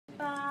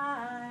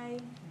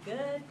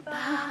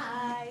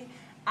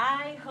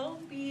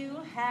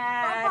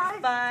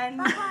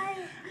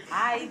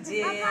I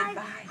did.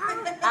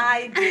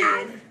 I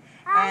did.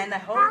 And I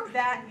hope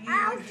that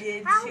you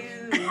did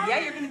too. Yeah,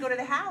 you're going to go to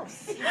the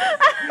house.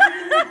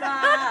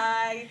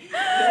 Goodbye.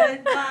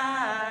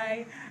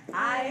 Goodbye.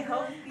 I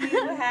hope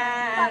you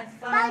had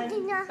fun.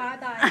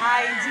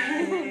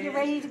 I did. You're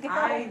ready to go.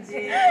 I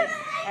did.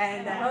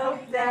 And I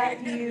hope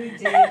that you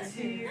did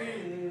too.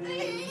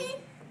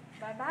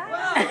 Bye-bye.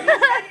 Whoa, he's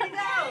ready to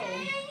go.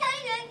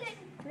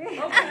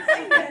 Okay,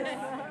 sing this.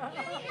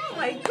 Oh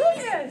my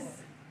goodness.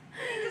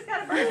 He just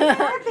got a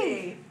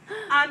birthday.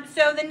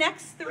 So the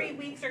next 3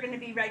 weeks are going to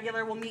be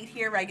regular. We'll meet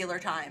here regular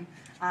time.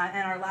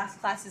 And our last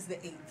class is the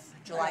 8th,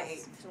 July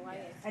 8th.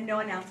 And no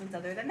announcements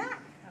other than that.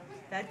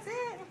 That's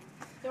it.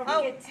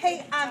 Oh,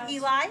 hey,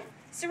 Eli,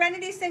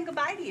 Serenity, saying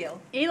goodbye to you.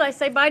 Eli,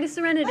 say bye to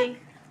Serenity.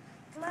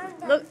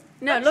 Look,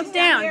 no, Look, look she's not here.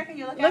 down. Can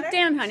you look at Look her?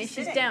 down, honey. She's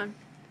She's sitting. down.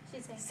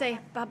 Say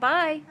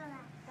bye-bye.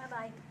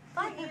 Bye-bye.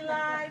 Bye,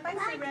 Eli. Bye,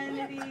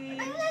 Serenity.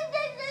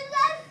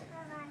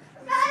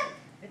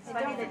 It's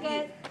funny that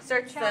he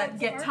starts to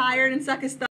get tired and suck his thumb.